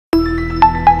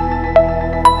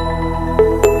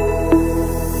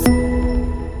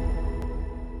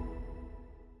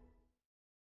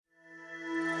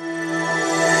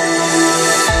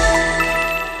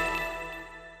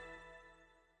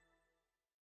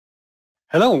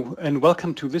Hello and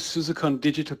welcome to this SUSECON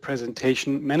Digital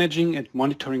presentation, Managing and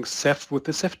Monitoring Ceph with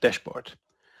the Ceph Dashboard.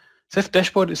 Ceph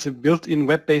Dashboard is a built-in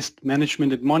web-based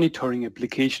management and monitoring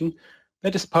application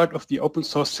that is part of the open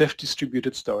source Ceph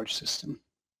distributed storage system.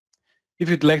 If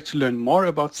you'd like to learn more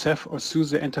about Ceph or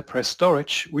SUSE Enterprise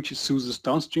Storage, which is SUSE's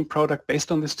downstream product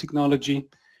based on this technology,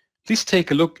 please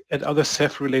take a look at other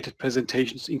Ceph-related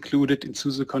presentations included in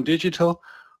SUSECON Digital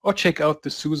or check out the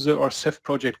SUSE or Ceph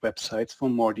project websites for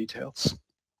more details.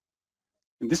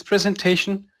 In this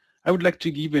presentation, I would like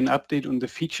to give you an update on the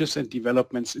features and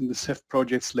developments in the Ceph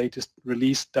project's latest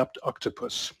release dubbed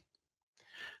Octopus.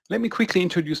 Let me quickly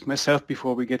introduce myself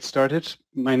before we get started.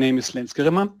 My name is Lenz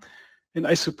and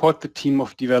I support the team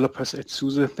of developers at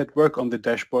SUSE that work on the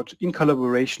dashboard in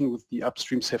collaboration with the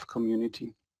upstream Ceph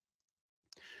community.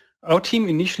 Our team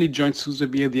initially joined SUSE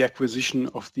via the acquisition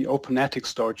of the OpenATIC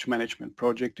storage management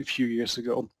project a few years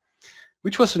ago,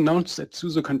 which was announced at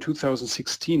SUSECON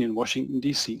 2016 in Washington,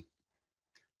 D.C.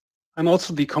 I'm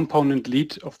also the component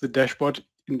lead of the dashboard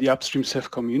in the upstream Ceph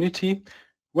community,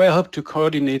 where I help to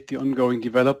coordinate the ongoing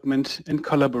development and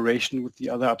collaboration with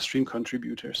the other upstream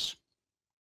contributors.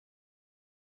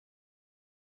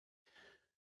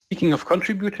 Speaking of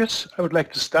contributors, I would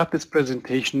like to start this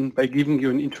presentation by giving you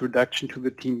an introduction to the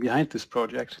team behind this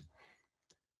project.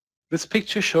 This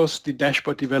picture shows the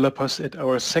dashboard developers at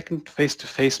our second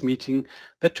face-to-face meeting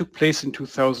that took place in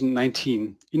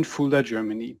 2019 in Fulda,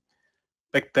 Germany.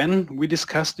 Back then, we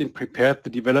discussed and prepared the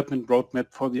development roadmap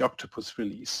for the Octopus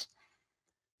release.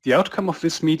 The outcome of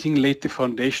this meeting laid the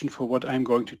foundation for what I'm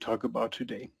going to talk about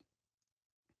today.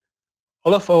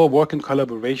 All of our work and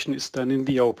collaboration is done in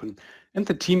the open, and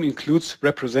the team includes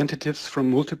representatives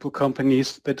from multiple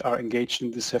companies that are engaged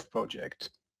in the Ceph project.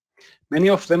 Many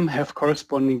of them have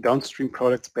corresponding downstream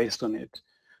products based on it.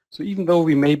 So even though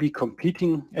we may be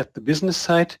competing at the business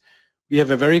side, we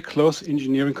have a very close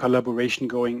engineering collaboration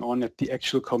going on at the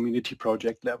actual community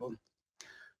project level.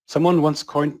 Someone once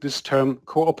coined this term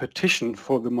co-opetition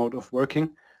for the mode of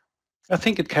working. I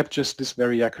think it captures this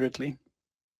very accurately.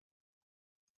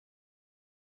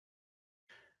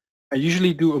 I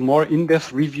usually do a more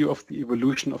in-depth review of the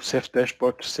evolution of Ceph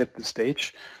Dashboard to set the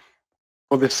stage.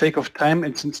 For the sake of time,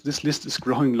 and since this list is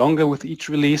growing longer with each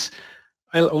release,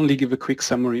 I'll only give a quick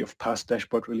summary of past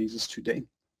dashboard releases today.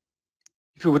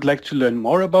 If you would like to learn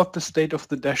more about the state of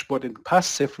the dashboard in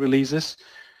past Ceph releases,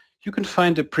 you can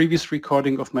find a previous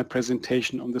recording of my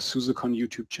presentation on the SUSECON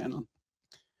YouTube channel.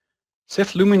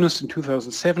 Ceph Luminous in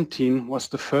 2017 was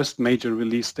the first major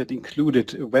release that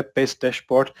included a web-based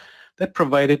dashboard that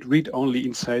provided read-only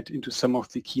insight into some of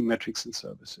the key metrics and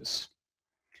services.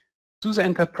 SUSE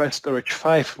Enterprise Storage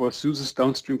 5 was SUSE's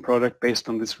downstream product based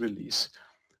on this release,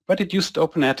 but it used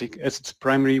OpenATIC as its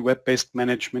primary web-based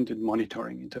management and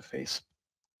monitoring interface.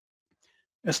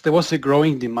 As there was a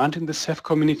growing demand in the Ceph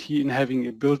community in having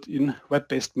a built-in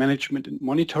web-based management and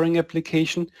monitoring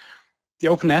application, the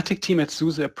OpenATIC team at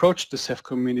SUSE approached the Ceph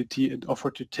community and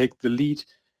offered to take the lead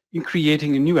in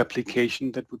creating a new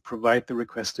application that would provide the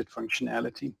requested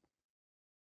functionality.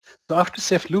 So after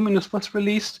Ceph Luminous was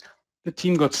released, the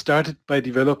team got started by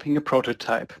developing a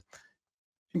prototype,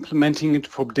 implementing it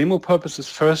for demo purposes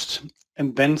first,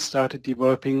 and then started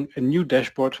developing a new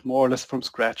dashboard more or less from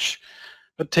scratch,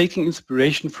 but taking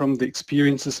inspiration from the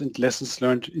experiences and lessons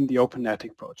learned in the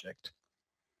OpenATIC project.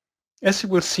 As you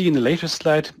will see in a later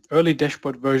slide, early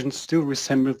dashboard versions still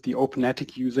resembled the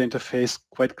OpenATIC user interface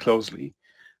quite closely,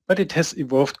 but it has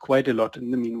evolved quite a lot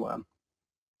in the meanwhile.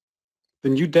 The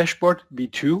new dashboard,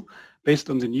 V2, based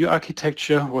on the new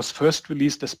architecture, was first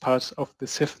released as part of the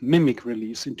Ceph Mimic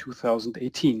release in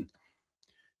 2018.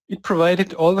 It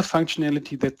provided all the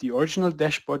functionality that the original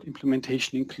dashboard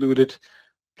implementation included,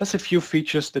 plus a few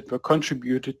features that were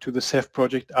contributed to the Ceph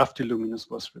project after Luminous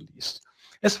was released,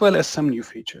 as well as some new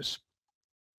features.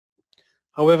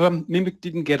 However, Mimic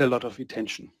didn't get a lot of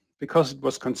attention. Because it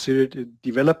was considered a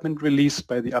development release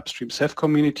by the upstream Ceph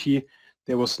community,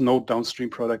 there was no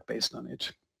downstream product based on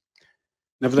it.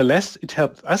 Nevertheless, it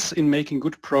helped us in making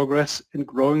good progress in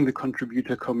growing the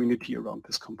contributor community around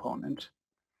this component.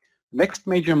 The next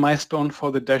major milestone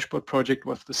for the dashboard project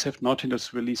was the Ceph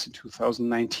Nautilus release in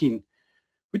 2019,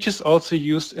 which is also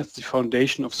used as the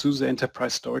foundation of SUSE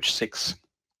Enterprise Storage 6.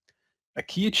 A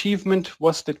key achievement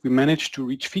was that we managed to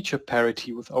reach feature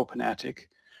parity with OpenATIC,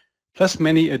 plus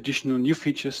many additional new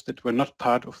features that were not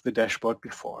part of the dashboard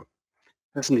before.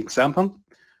 As an example,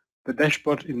 the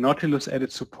dashboard in Nautilus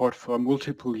added support for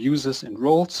multiple users and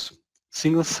roles,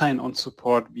 single sign-on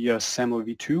support via SAML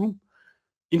v2,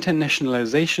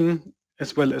 internationalization,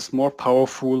 as well as more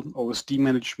powerful OSD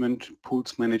management,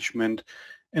 pools management,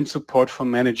 and support for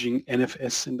managing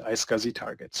NFS and iSCSI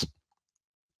targets.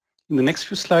 In the next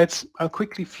few slides, I'll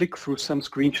quickly flick through some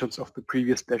screenshots of the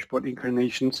previous dashboard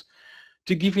incarnations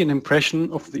to give you an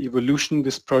impression of the evolution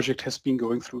this project has been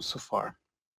going through so far.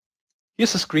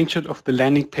 Here's a screenshot of the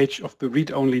landing page of the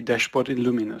read-only dashboard in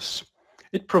Luminous.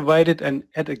 It provided an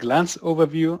at-a-glance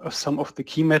overview of some of the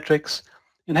key metrics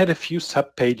and had a few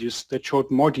sub-pages that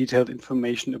showed more detailed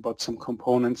information about some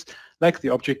components like the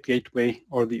object gateway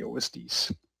or the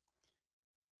OSDs.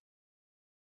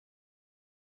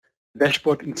 The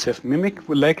dashboard in Ceph Mimic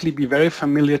will likely be very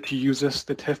familiar to users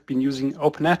that have been using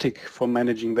OpenAttic for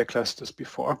managing their clusters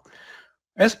before,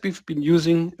 as we've been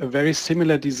using a very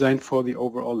similar design for the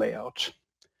overall layout.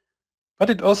 But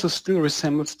it also still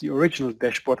resembles the original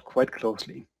dashboard quite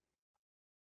closely.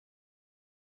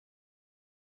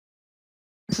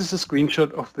 This is a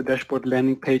screenshot of the dashboard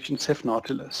landing page in Ceph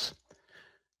Nautilus.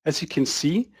 As you can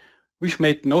see, we've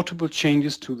made notable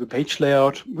changes to the page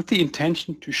layout with the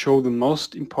intention to show the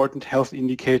most important health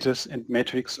indicators and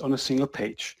metrics on a single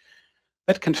page.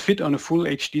 That can fit on a full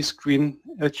HD screen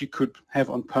that you could have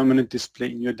on permanent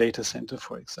display in your data center,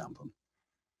 for example.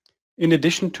 In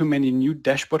addition to many new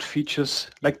dashboard features,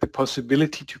 like the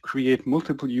possibility to create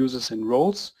multiple users and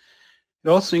roles, it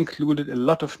also included a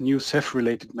lot of new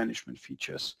Ceph-related management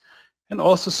features, and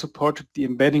also supported the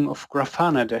embedding of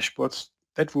Grafana dashboards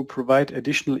that will provide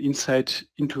additional insight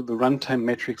into the runtime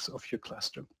metrics of your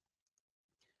cluster.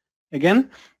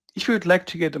 Again, if you would like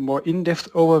to get a more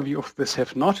in-depth overview of the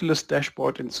Ceph Nautilus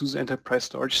dashboard and SUSE Enterprise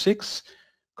Storage 6,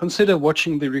 consider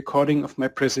watching the recording of my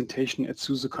presentation at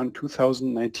SUSECON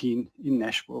 2019 in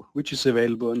Nashville, which is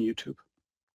available on YouTube.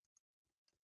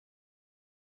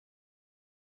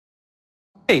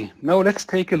 Okay, now let's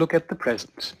take a look at the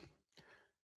present.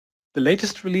 The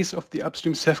latest release of the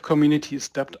upstream Ceph community is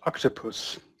dubbed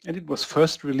Octopus, and it was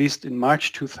first released in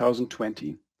March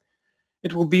 2020.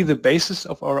 It will be the basis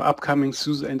of our upcoming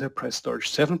SUSE Enterprise Storage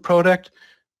 7 product,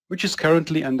 which is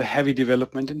currently under heavy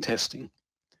development and testing.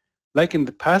 Like in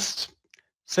the past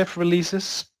Ceph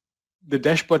releases, the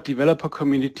dashboard developer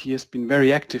community has been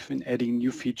very active in adding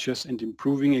new features and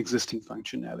improving existing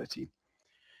functionality.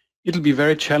 It'll be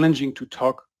very challenging to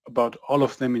talk about all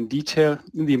of them in detail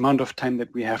in the amount of time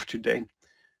that we have today.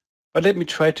 But let me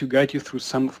try to guide you through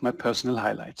some of my personal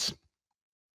highlights.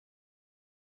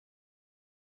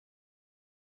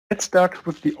 Let's start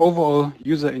with the overall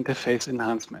user interface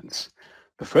enhancements.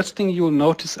 The first thing you will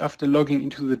notice after logging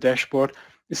into the dashboard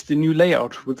is the new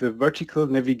layout with a vertical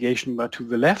navigation bar to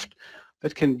the left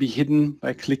that can be hidden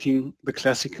by clicking the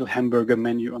classical hamburger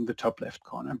menu on the top left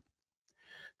corner.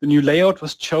 The new layout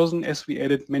was chosen as we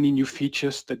added many new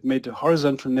features that made the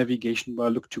horizontal navigation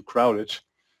bar look too crowded.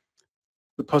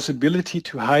 The possibility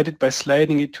to hide it by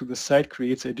sliding it to the side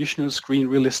creates additional screen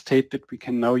real estate that we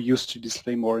can now use to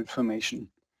display more information.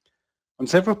 On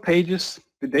several pages,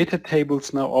 the data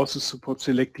tables now also support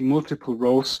selecting multiple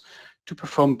rows to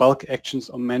perform bulk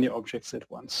actions on many objects at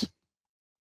once.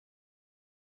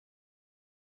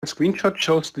 The screenshot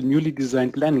shows the newly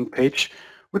designed landing page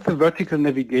with the vertical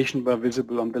navigation bar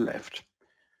visible on the left.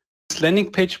 This landing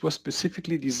page was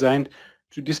specifically designed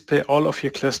to display all of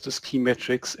your cluster's key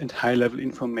metrics and high-level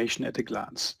information at a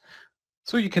glance.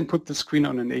 So you can put the screen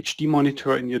on an HD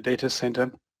monitor in your data center.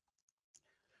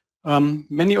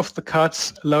 Many of the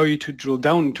cards allow you to drill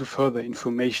down into further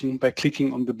information by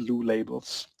clicking on the blue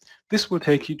labels. This will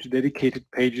take you to dedicated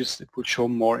pages that will show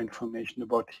more information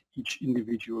about each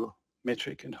individual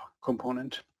metric and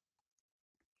component.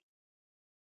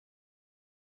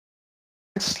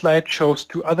 This slide shows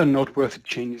two other noteworthy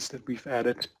changes that we've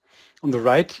added. On the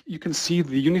right, you can see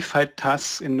the unified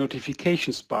tasks and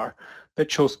notifications bar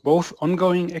that shows both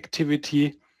ongoing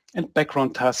activity and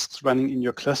background tasks running in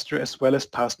your cluster as well as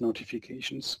past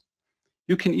notifications.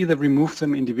 You can either remove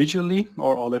them individually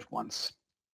or all at once.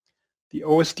 The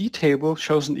OSD table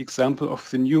shows an example of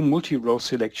the new multi-row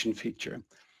selection feature.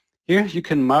 Here you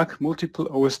can mark multiple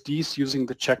OSDs using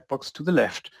the checkbox to the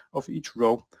left of each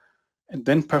row and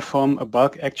then perform a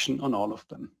bulk action on all of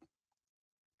them.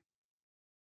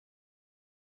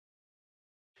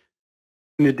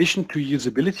 In addition to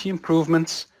usability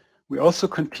improvements, we also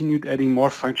continued adding more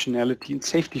functionality and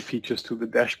safety features to the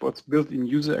dashboards built in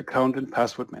user account and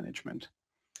password management.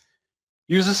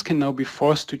 Users can now be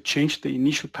forced to change the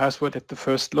initial password at the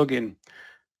first login,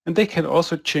 and they can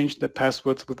also change their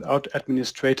passwords without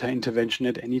administrator intervention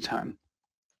at any time.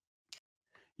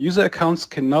 User accounts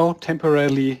can now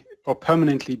temporarily or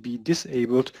permanently be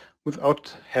disabled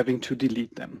without having to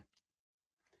delete them.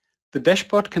 The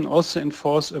dashboard can also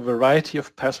enforce a variety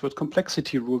of password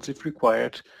complexity rules if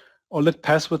required, or let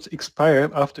passwords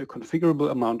expire after a configurable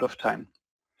amount of time.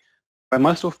 While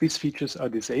most of these features are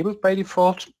disabled by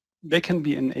default, they can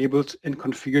be enabled and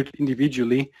configured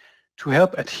individually to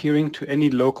help adhering to any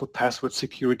local password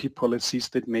security policies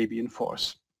that may be in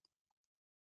force.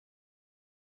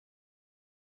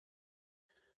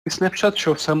 The snapshot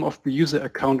shows some of the user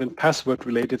account and password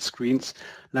related screens,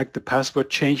 like the password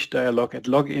change dialog at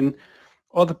login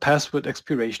or the password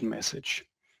expiration message.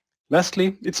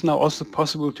 Lastly, it's now also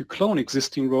possible to clone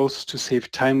existing roles to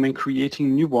save time when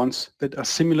creating new ones that are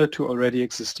similar to already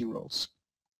existing roles.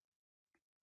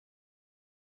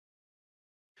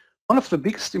 One of the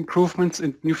biggest improvements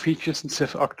and new features in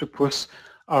Ceph Octopus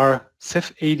are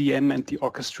Ceph ADM and the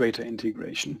orchestrator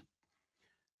integration.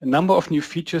 A number of new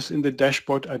features in the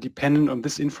dashboard are dependent on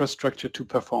this infrastructure to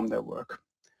perform their work.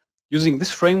 Using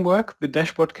this framework, the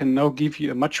dashboard can now give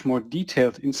you a much more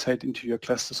detailed insight into your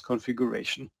cluster's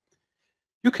configuration.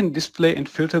 You can display and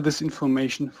filter this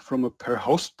information from a per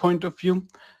host point of view,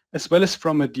 as well as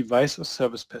from a device or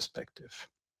service perspective.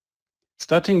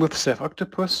 Starting with Ceph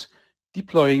Octopus,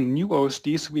 deploying new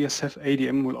OSDs via Ceph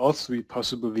ADM will also be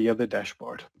possible via the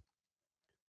dashboard.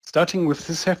 Starting with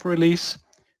this Ceph release,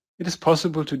 it is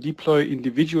possible to deploy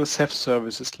individual Ceph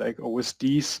services like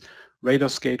OSDs,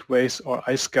 Rados gateways, or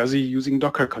iSCSI using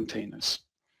Docker containers.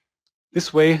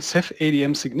 This way, Ceph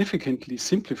ADM significantly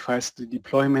simplifies the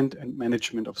deployment and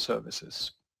management of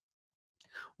services.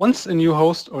 Once a new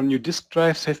host or new disk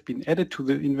drives have been added to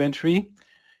the inventory,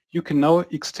 you can now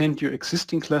extend your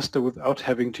existing cluster without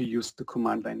having to use the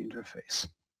command line interface.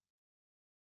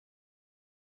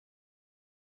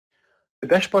 The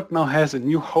dashboard now has a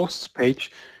new hosts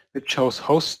page that shows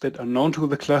hosts that are known to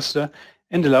the cluster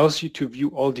and allows you to view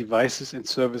all devices and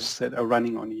services that are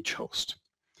running on each host.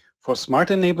 For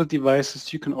smart-enabled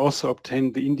devices, you can also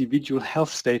obtain the individual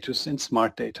health status and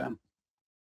smart data.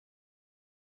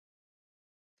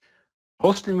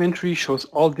 Host inventory shows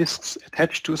all disks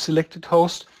attached to a selected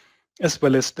host, as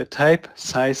well as the type,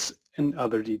 size, and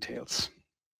other details.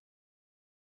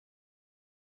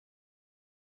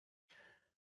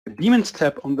 The daemons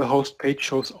tab on the host page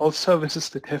shows all services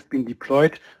that have been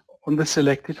deployed on the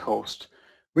selected host,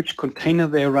 which container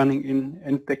they are running in,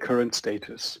 and their current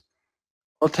status.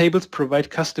 All tables provide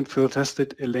custom filters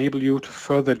that enable you to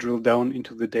further drill down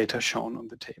into the data shown on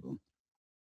the table.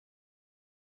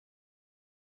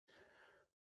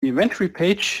 The inventory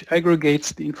page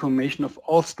aggregates the information of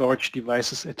all storage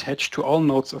devices attached to all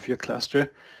nodes of your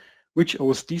cluster, which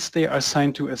OSDs they are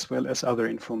assigned to, as well as other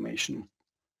information.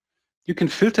 You can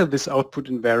filter this output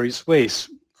in various ways,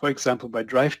 for example by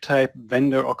drive type,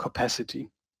 vendor, or capacity.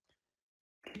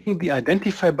 Clicking the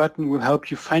Identify button will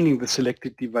help you finding the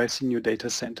selected device in your data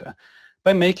center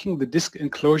by making the disk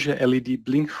enclosure LED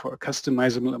blink for a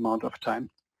customizable amount of time.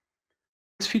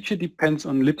 This feature depends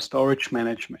on lib storage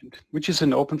management, which is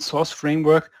an open source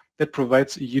framework that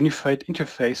provides a unified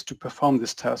interface to perform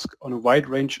this task on a wide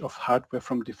range of hardware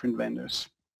from different vendors.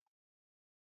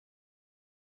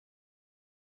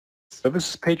 The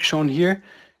services page shown here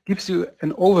gives you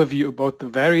an overview about the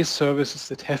various services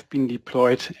that have been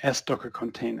deployed as Docker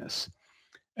containers,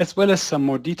 as well as some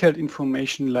more detailed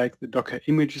information like the Docker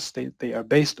images that they are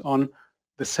based on,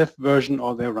 the Ceph version,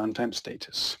 or their runtime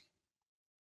status.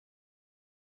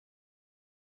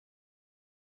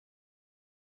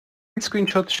 This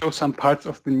screenshot shows some parts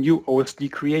of the new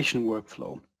OSD creation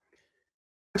workflow.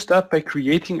 You start by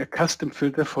creating a custom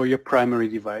filter for your primary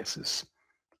devices.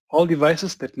 All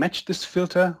devices that match this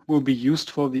filter will be used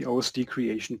for the OSD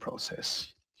creation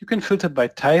process. You can filter by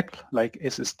type, like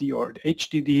SSD or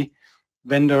HDD,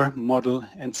 vendor, model,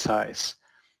 and size.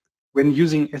 When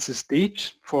using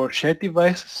SSD for shared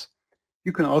devices,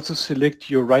 you can also select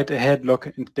your write-ahead log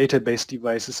and database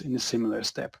devices in a similar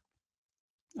step.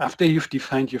 After you've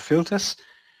defined your filters,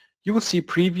 you will see a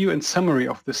preview and summary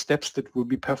of the steps that will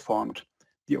be performed.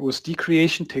 The OSD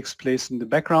creation takes place in the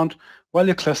background while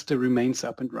your cluster remains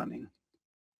up and running.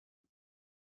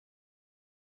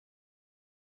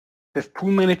 Ceph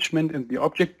Pool Management and the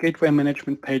Object Gateway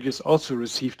Management pages also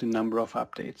received a number of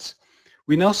updates.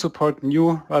 We now support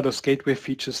new Rados Gateway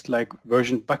features like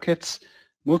version buckets,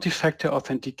 multi-factor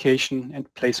authentication,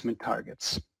 and placement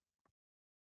targets.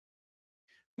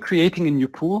 Creating a new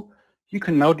pool, you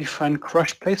can now define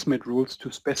crush placement rules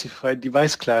to specify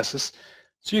device classes,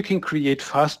 so you can create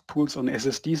fast pools on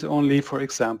SSDs only, for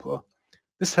example.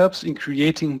 This helps in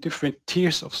creating different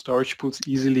tiers of storage pools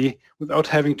easily without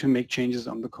having to make changes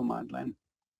on the command line.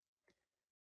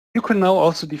 You can now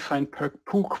also define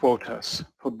pool quotas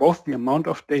for both the amount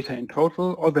of data in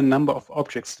total or the number of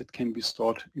objects that can be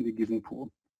stored in a given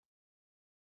pool.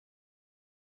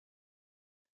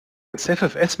 The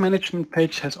CephFS management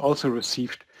page has also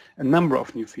received a number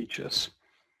of new features.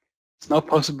 It's now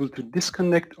possible to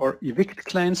disconnect or evict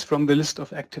clients from the list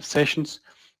of active sessions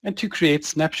and to create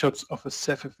snapshots of a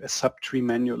CephFS subtree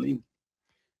manually.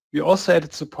 We also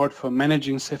added support for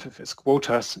managing CephFS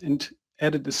quotas and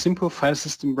added a simple file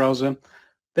system browser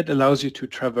that allows you to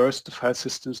traverse the file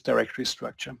system's directory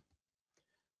structure.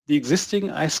 The existing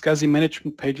iSCSI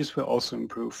management pages were also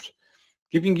improved,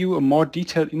 giving you a more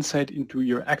detailed insight into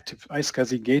your active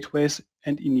iSCSI gateways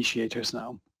and initiators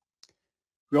now.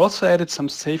 We also added some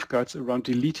safeguards around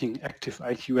deleting active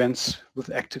IQNs with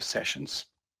active sessions.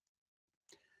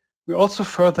 We also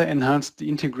further enhanced the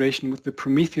integration with the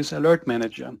Prometheus Alert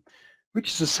Manager, which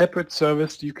is a separate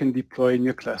service you can deploy in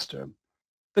your cluster.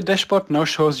 The dashboard now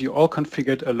shows you all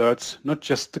configured alerts, not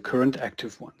just the current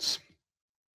active ones.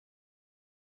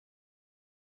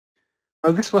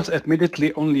 While this was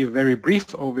admittedly only a very brief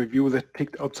overview that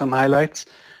picked out some highlights,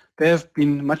 there have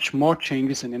been much more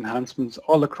changes and enhancements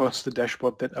all across the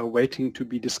dashboard that are waiting to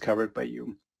be discovered by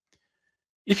you.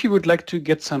 If you would like to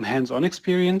get some hands-on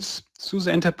experience, SUSE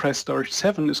Enterprise Storage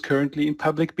 7 is currently in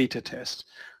public beta test,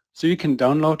 so you can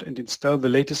download and install the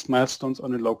latest milestones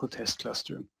on a local test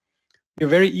cluster. We are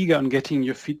very eager on getting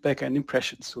your feedback and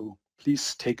impressions, so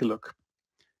please take a look.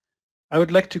 I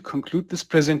would like to conclude this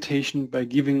presentation by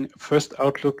giving a first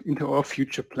outlook into our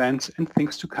future plans and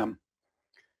things to come.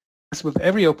 As with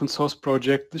every open source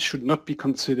project, this should not be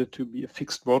considered to be a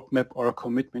fixed roadmap or a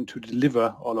commitment to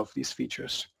deliver all of these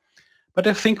features. But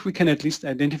I think we can at least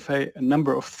identify a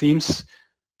number of themes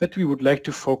that we would like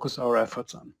to focus our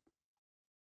efforts on.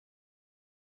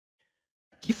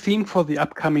 A key theme for the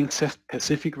upcoming Ceph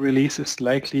Pacific release is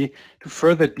likely to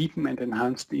further deepen and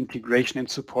enhance the integration and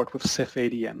support with Ceph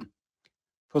ADM.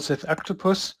 For Ceph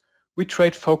Octopus, we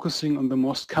tried focusing on the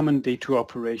most common day-to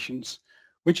operations,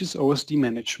 which is OSD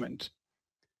management.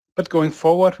 But going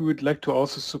forward, we would like to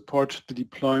also support the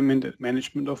deployment and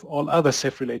management of all other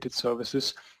Ceph-related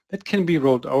services that can be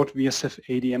rolled out via Ceph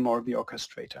ADM or the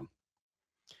orchestrator.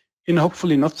 In a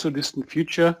hopefully not so distant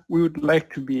future, we would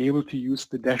like to be able to use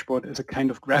the dashboard as a kind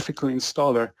of graphical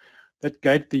installer that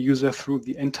guide the user through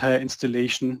the entire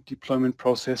installation deployment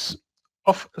process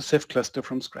of a Ceph cluster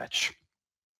from scratch.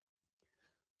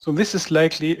 So this is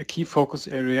likely a key focus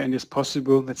area, and it's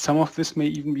possible that some of this may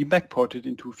even be backported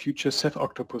into future Ceph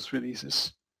Octopus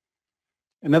releases.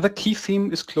 Another key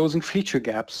theme is closing feature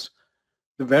gaps.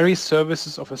 The various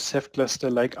services of a Ceph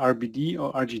cluster like RBD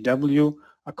or RGW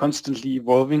are constantly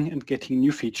evolving and getting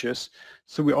new features,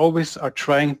 so we always are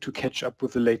trying to catch up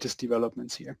with the latest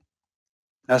developments here.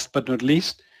 Last but not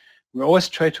least, we always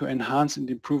try to enhance and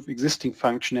improve existing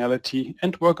functionality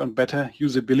and work on better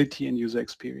usability and user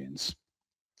experience.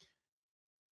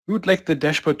 We would like the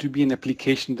dashboard to be an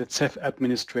application that Ceph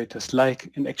administrators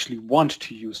like and actually want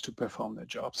to use to perform their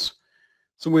jobs.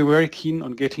 So we're very keen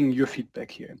on getting your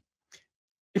feedback here.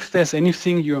 If there's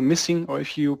anything you're missing, or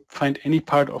if you find any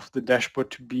part of the dashboard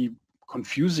to be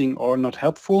confusing or not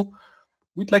helpful,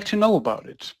 we'd like to know about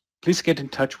it. Please get in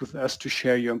touch with us to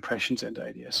share your impressions and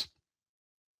ideas.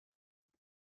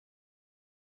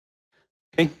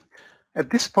 Okay. At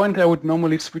this point, I would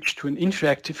normally switch to an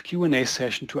interactive Q&A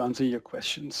session to answer your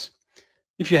questions.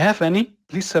 If you have any,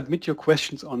 please submit your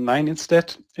questions online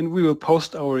instead, and we will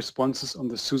post our responses on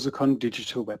the SUSECON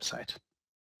Digital website.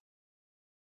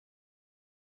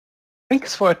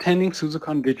 Thanks for attending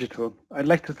SUSECON Digital. I'd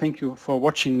like to thank you for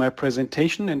watching my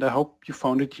presentation, and I hope you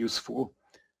found it useful.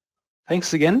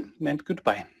 Thanks again, and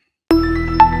goodbye.